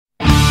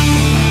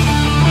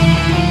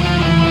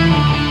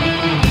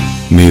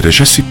Nei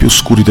recessi più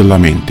oscuri della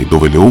mente,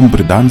 dove le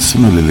ombre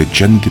danzano e le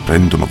leggende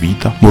prendono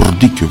vita,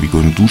 Mordicchio vi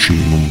conduce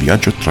in un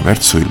viaggio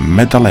attraverso il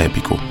metal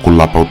epico. Con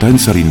la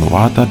potenza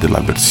rinnovata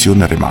della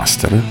versione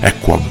remaster,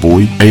 ecco a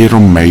voi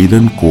Iron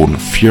Maiden con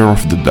Fear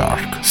of the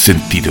Dark.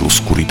 Sentite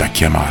l'oscurità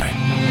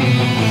chiamare.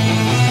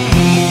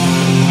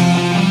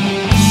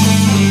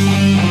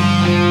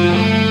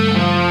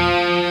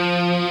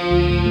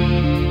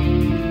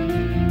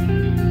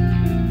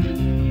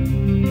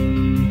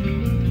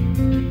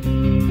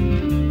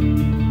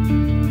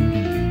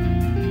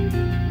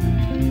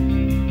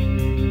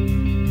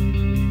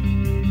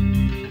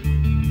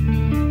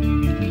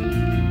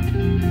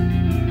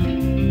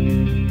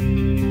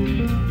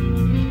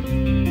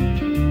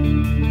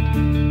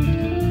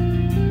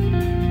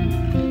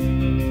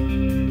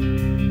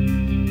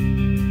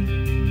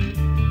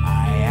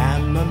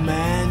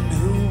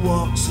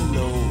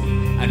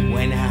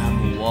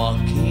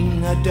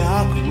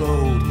 Dark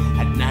road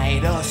at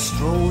night or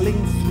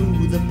strolling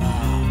through the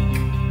park.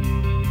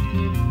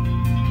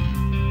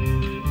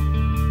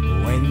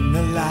 When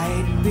the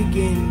light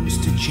begins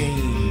to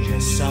change, I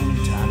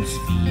sometimes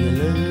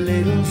feel a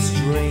little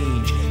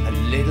strange, a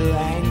little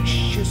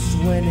anxious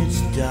when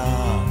it's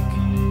dark.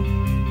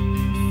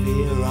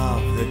 Fear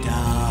of the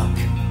dark,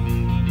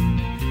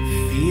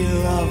 fear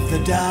of the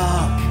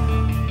dark.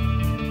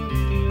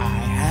 I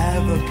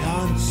have a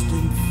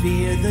constant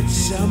fear that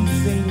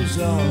something's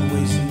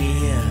always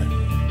near.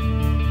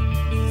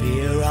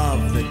 Fear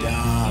of the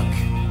dark,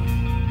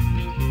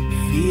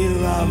 fear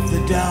of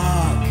the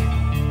dark.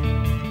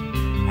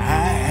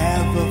 I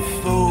have a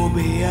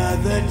phobia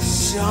that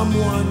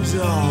someone's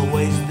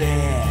always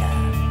there.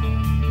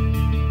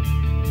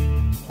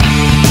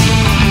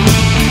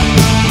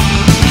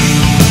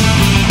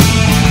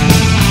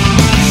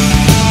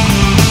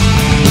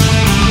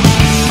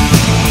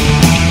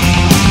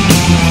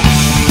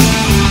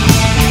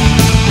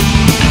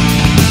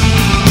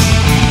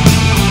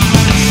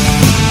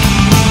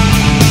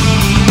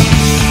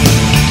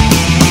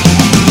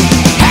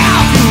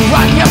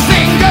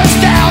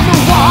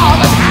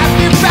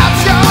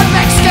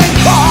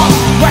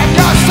 When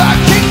you're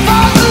searching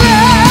for the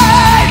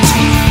light,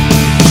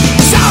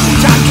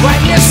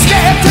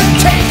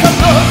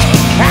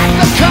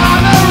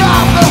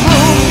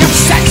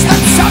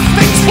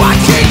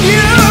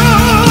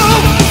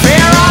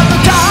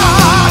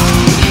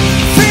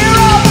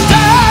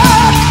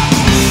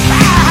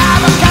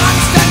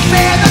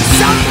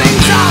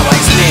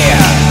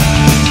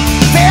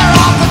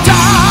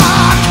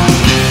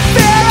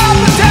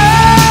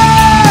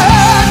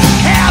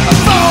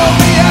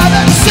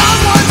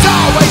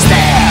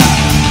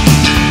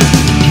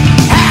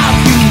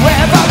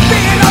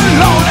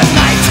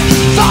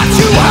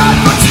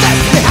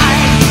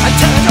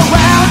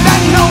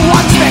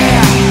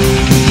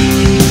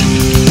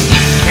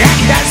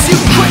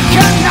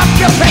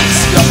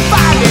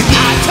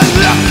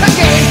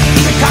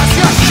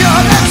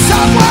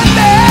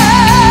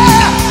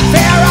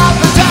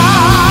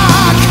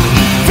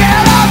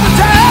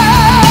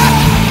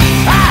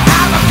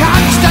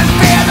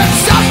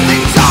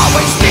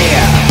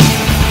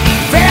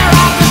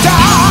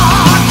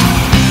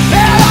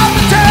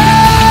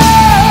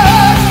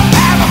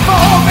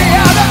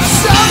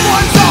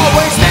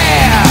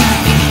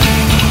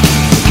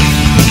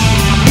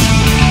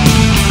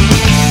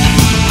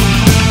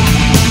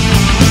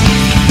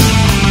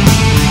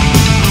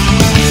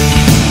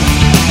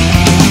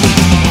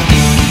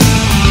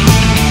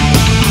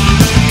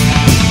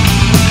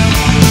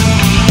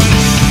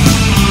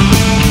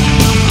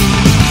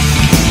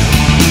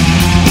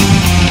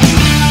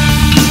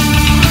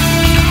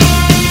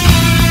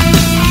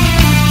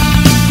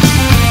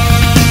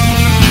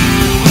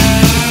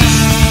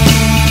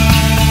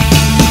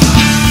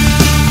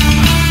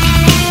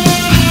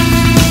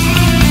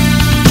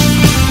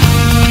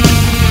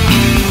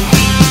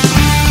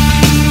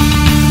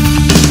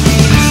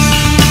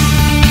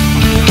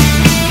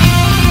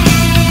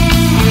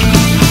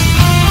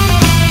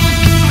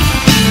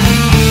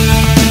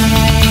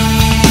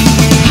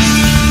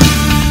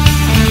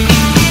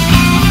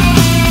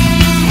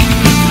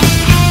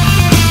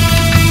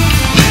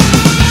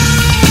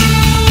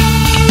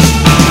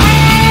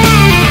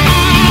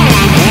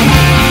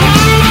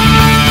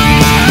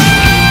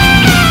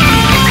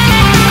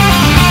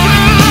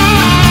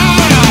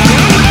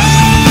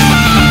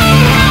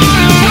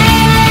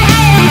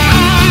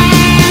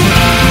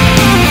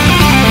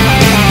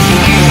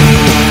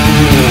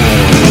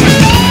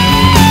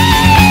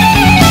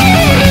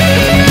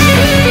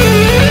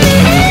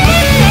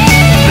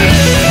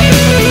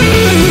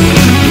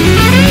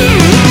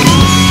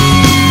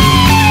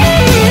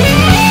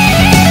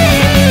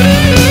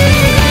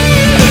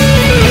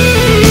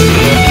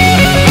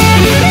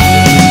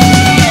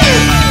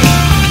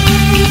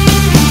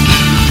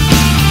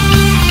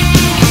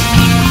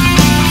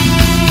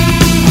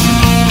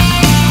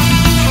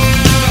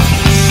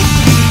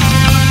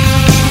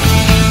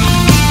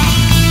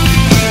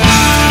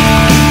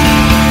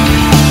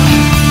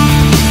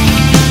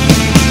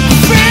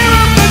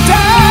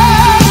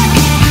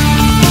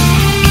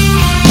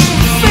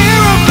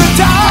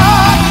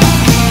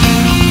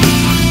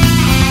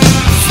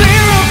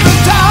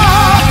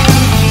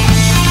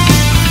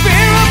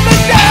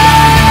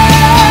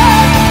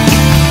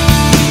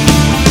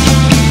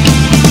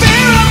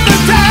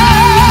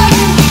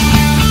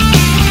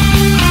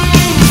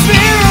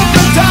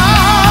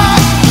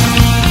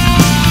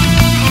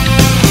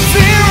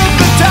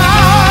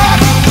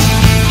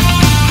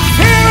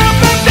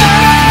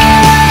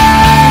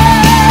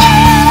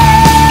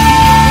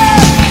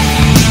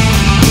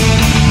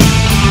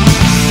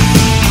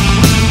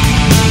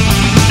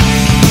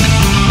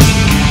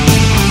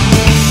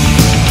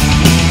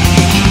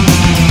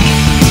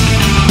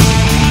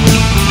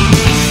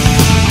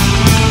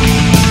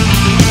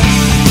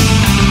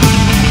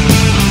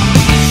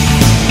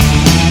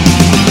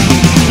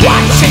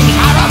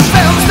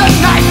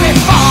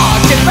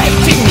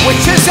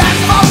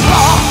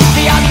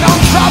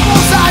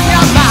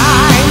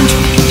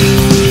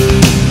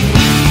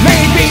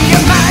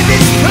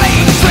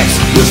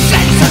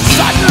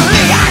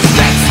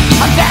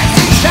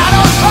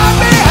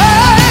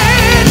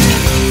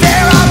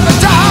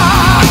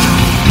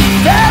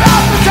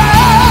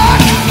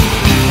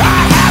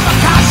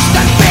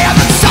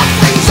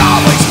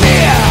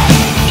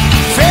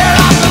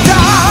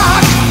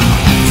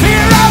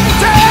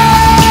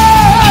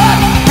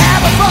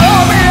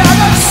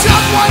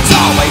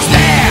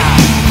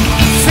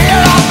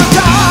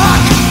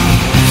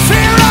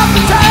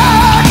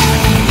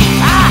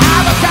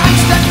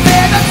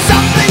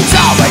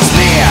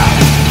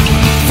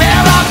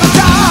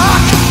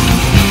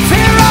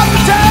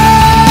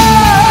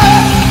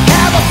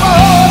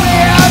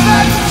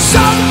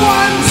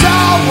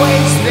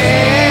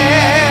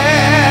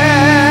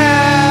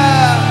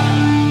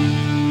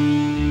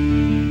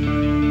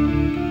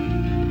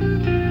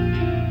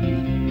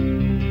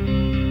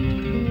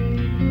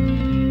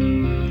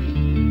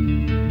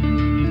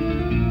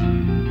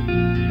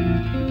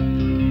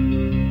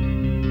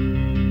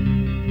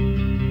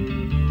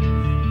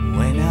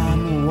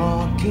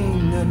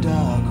 walking a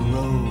dark